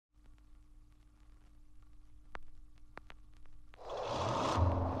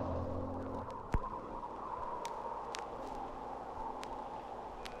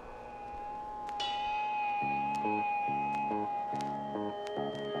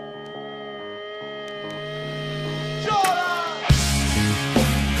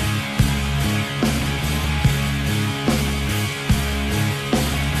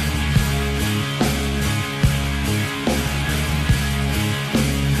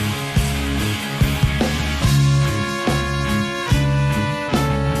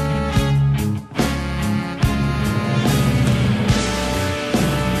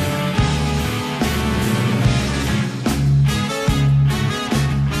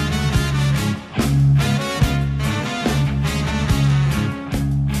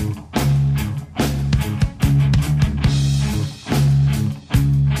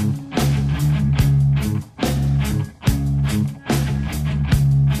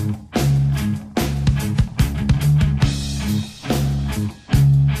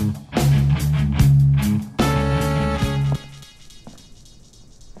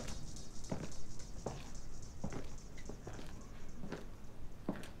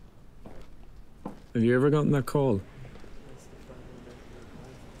Have you ever gotten that call?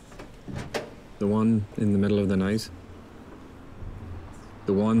 The one in the middle of the night?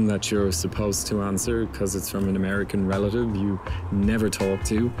 The one that you're supposed to answer because it's from an American relative you never talk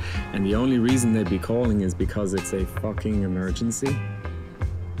to, and the only reason they'd be calling is because it's a fucking emergency?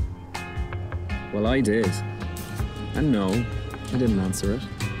 Well, I did. And no, I didn't answer it.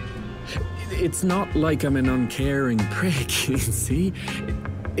 It's not like I'm an uncaring prick, you see?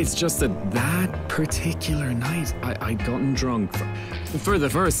 It's just that particular night, I'd gotten drunk for the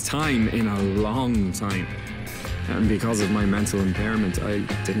first time in a long time. And because of my mental impairment, I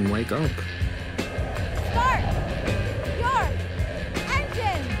didn't wake up. Start your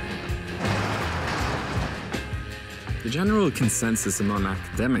engine! The general consensus among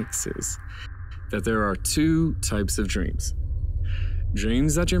academics is that there are two types of dreams.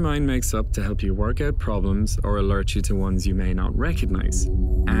 Dreams that your mind makes up to help you work out problems or alert you to ones you may not recognize.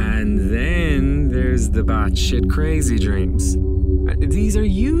 And then there's the batshit crazy dreams. These are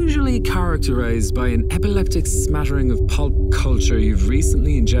usually characterized by an epileptic smattering of pulp culture you've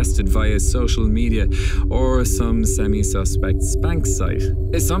recently ingested via social media or some semi-suspect spank site.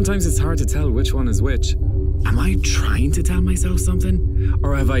 Sometimes it's hard to tell which one is which. Am I trying to tell myself something?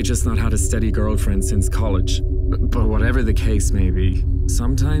 Or have I just not had a steady girlfriend since college? But whatever the case may be,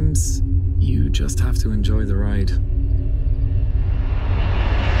 sometimes you just have to enjoy the ride.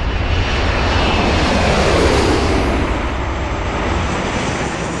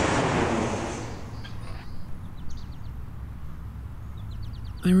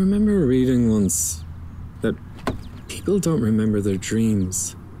 I remember reading once that people don't remember their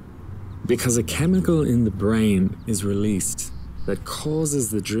dreams because a chemical in the brain is released that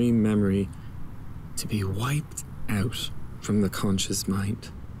causes the dream memory to be wiped out from the conscious mind.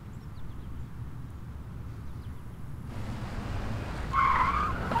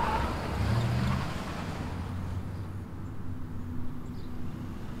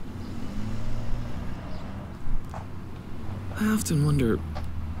 I often wonder,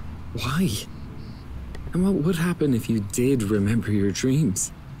 why? And what would happen if you did remember your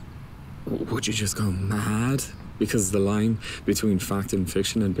dreams? Would you just go mad because the line between fact and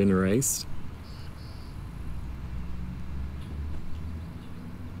fiction had been erased?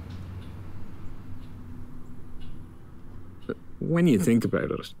 But when you think about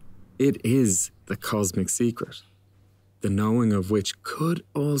it, it is the cosmic secret, the knowing of which could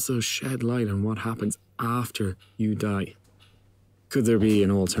also shed light on what happens after you die. Could there be an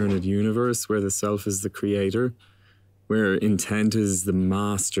alternate universe where the self is the creator, where intent is the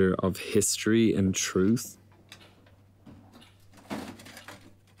master of history and truth?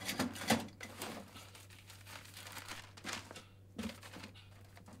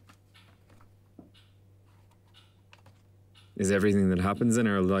 Is everything that happens in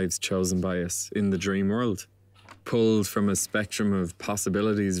our lives chosen by us in the dream world? Pulled from a spectrum of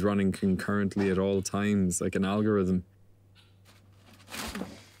possibilities running concurrently at all times, like an algorithm?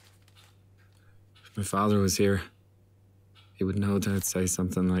 If my father was here, he would no doubt say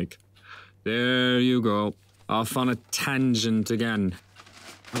something like, "There you go, off on a tangent again.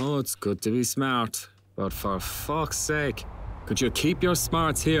 Oh, it's good to be smart, but for fuck's sake, could you keep your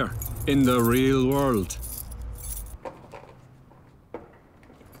smarts here, in the real world?"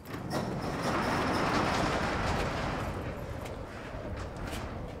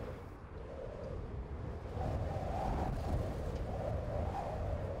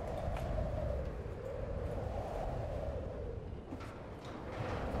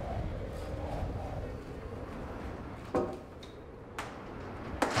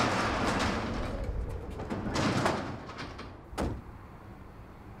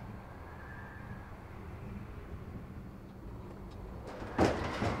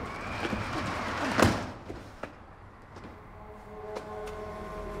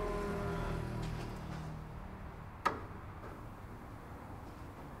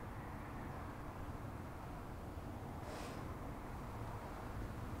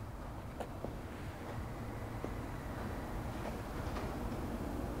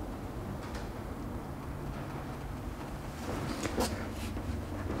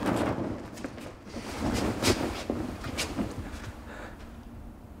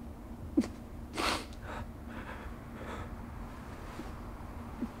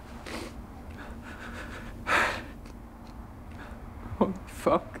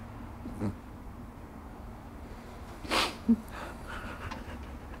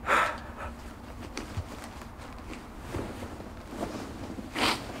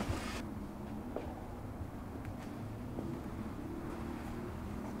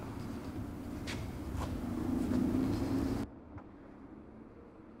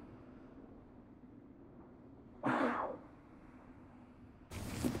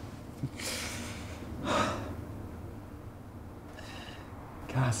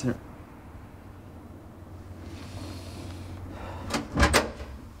 Gasser.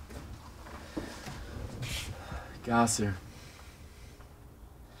 Gasser.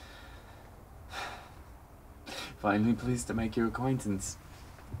 Finally pleased to make your acquaintance,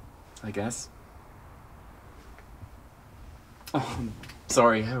 I guess. Oh, I'm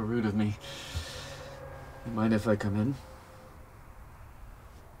sorry, how rude of me. You mind if I come in?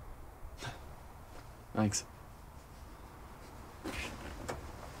 Thanks.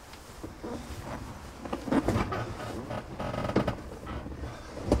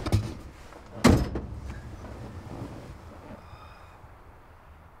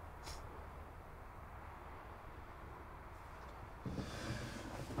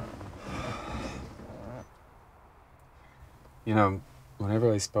 You know,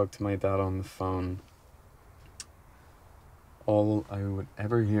 whenever I spoke to my dad on the phone, all I would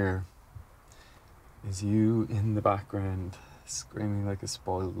ever hear is you in the background screaming like a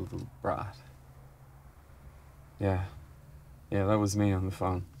spoiled little brat. Yeah, that was me on the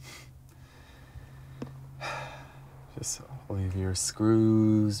phone. Just all of your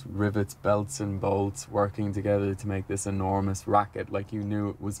screws, rivets, belts and bolts working together to make this enormous racket like you knew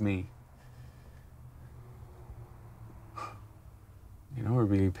it was me. You know what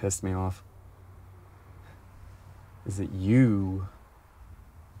really pissed me off? Is that you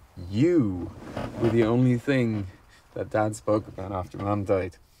were the only thing that Dad spoke about after Mom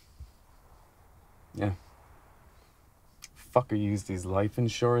died. Yeah. Fucker used his life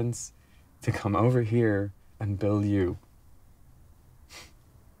insurance to come over here and bill you.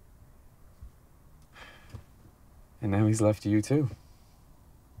 And now he's left you too.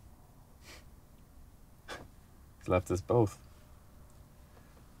 He's left us both.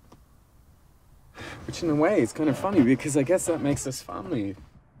 Which in a way is kind of funny because I guess that makes us family,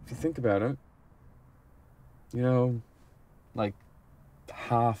 if you think about it. You know, like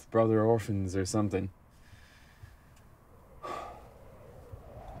half-brother orphans or something.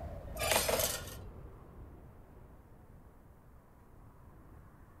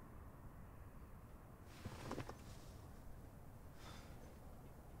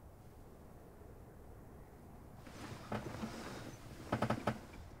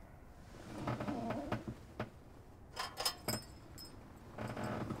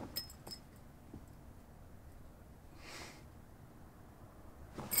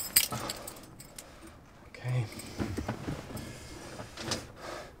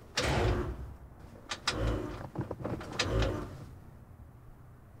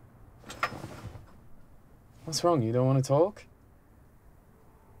 What's wrong? You don't want to talk?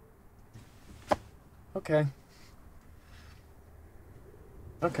 Okay.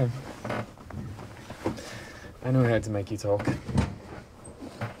 Okay. I know how to make you talk.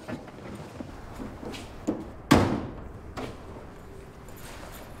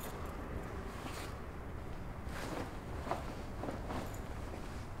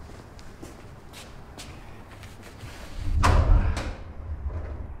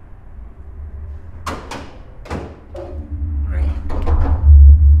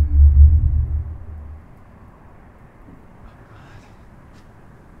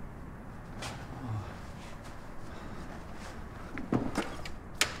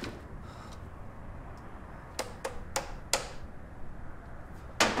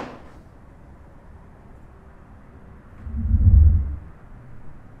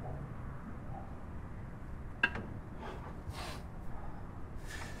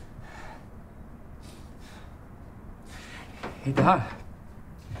 Hey, Dad.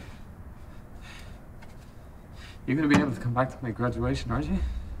 You're gonna be able to come back to my graduation, aren't you?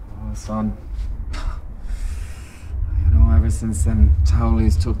 Oh, son. You know, ever since them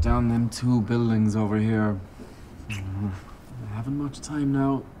Towleys took down them 2 buildings over here, I haven't much time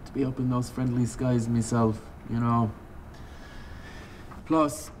now to be up in those friendly skies myself, you know.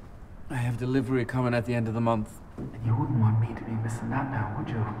 Plus, I have delivery coming at the end of the month. And you wouldn't want me to be missing that now, would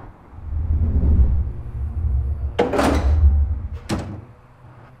you?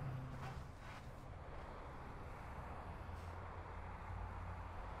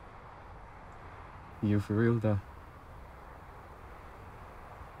 You for real, Dad?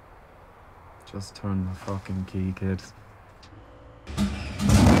 Just turn the fucking key, kid.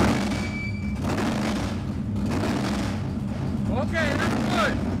 Okay, that's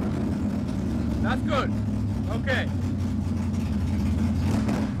good. That's good. Okay.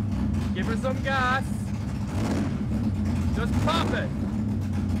 Give her some gas. Just pop it.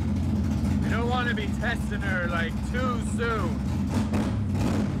 We don't want to be testing her like too soon.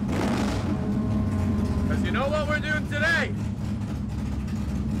 Because you know what we're doing today?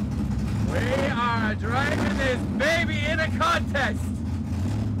 We are driving this baby in a contest.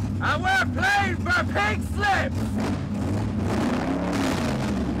 And we're playing for pink slips!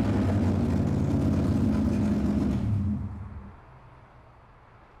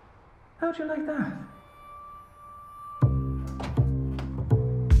 How'd you like that?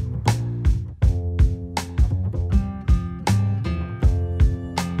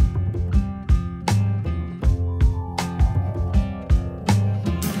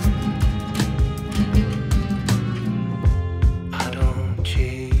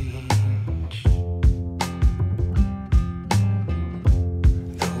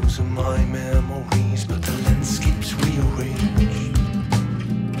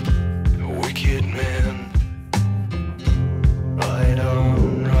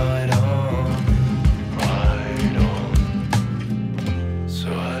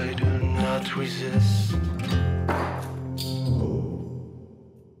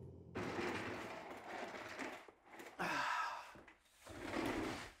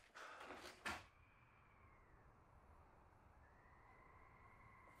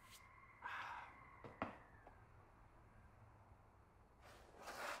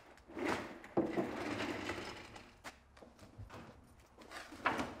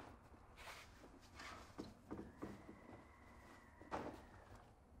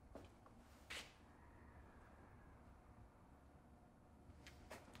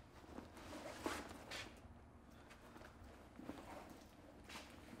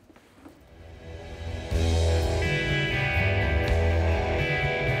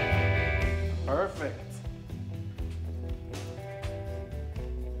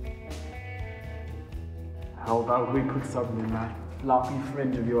 How about we put something in that floppy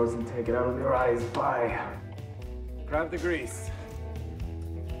fringe of yours and take it out of your eyes? Bye. Grab the grease.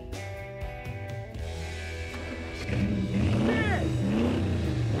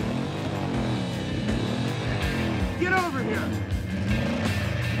 Get over here!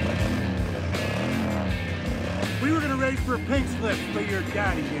 We were gonna race for pink slips, but your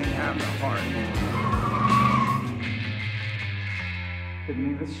daddy didn't have the heart. I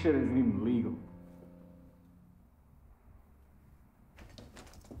mean, this shit isn't even legal.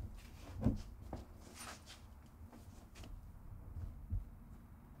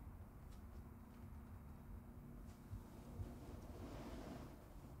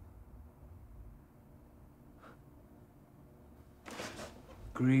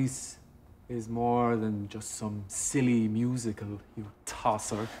 Grease is more than just some silly musical, you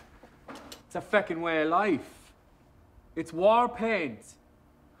tosser. It's a feckin' way of life. It's war paint.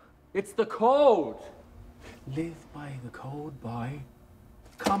 It's the code. Live by the code, boy.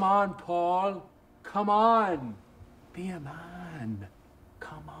 Come on, Paul. Come on. Be a man.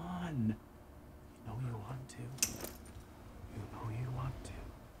 Come on. You know you want to. You know you want to.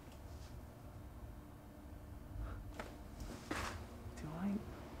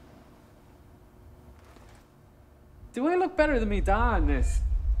 Do I look better than me da in this?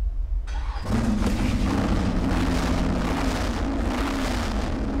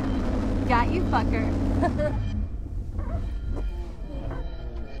 Got you, fucker.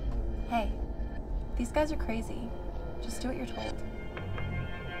 Hey, these guys are crazy. Just do what you're told.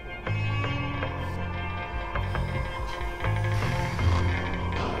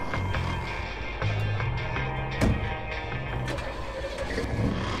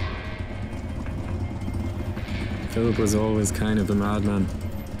 Philip was always kind of the madman.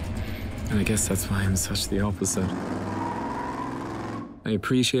 And I guess that's why I'm such the opposite. I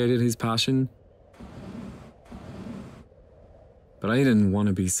appreciated his passion, but I didn't want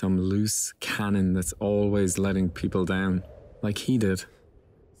to be some loose cannon that's always letting people down, like he did.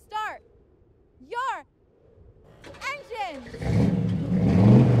 Start your engine!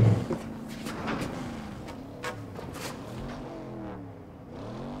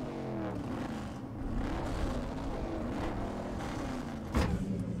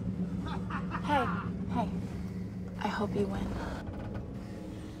 Hey, I hope you win.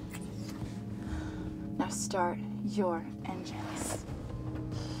 Now start your engines.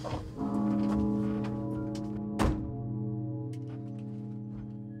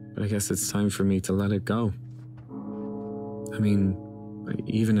 But I guess it's time for me to let it go. I mean,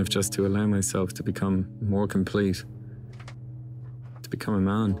 even if just to allow myself to become more complete, to become a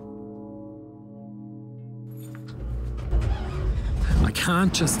man. I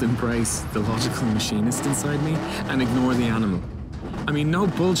can't just embrace the logical machinist inside me and ignore the animal. I mean, no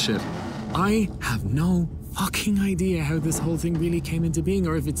bullshit. I have no fucking idea how this whole thing really came into being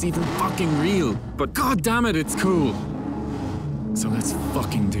or if it's even fucking real. But god damn it, it's cool. So let's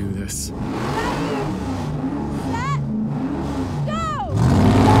fucking do this.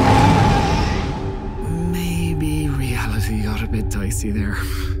 Maybe reality got a bit dicey there.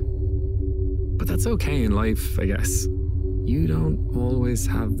 But that's okay in life, I guess. You don't always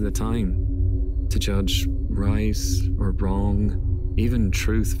have the time to judge right or wrong, even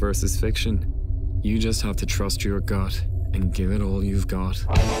truth versus fiction. You just have to trust your gut and give it all you've got.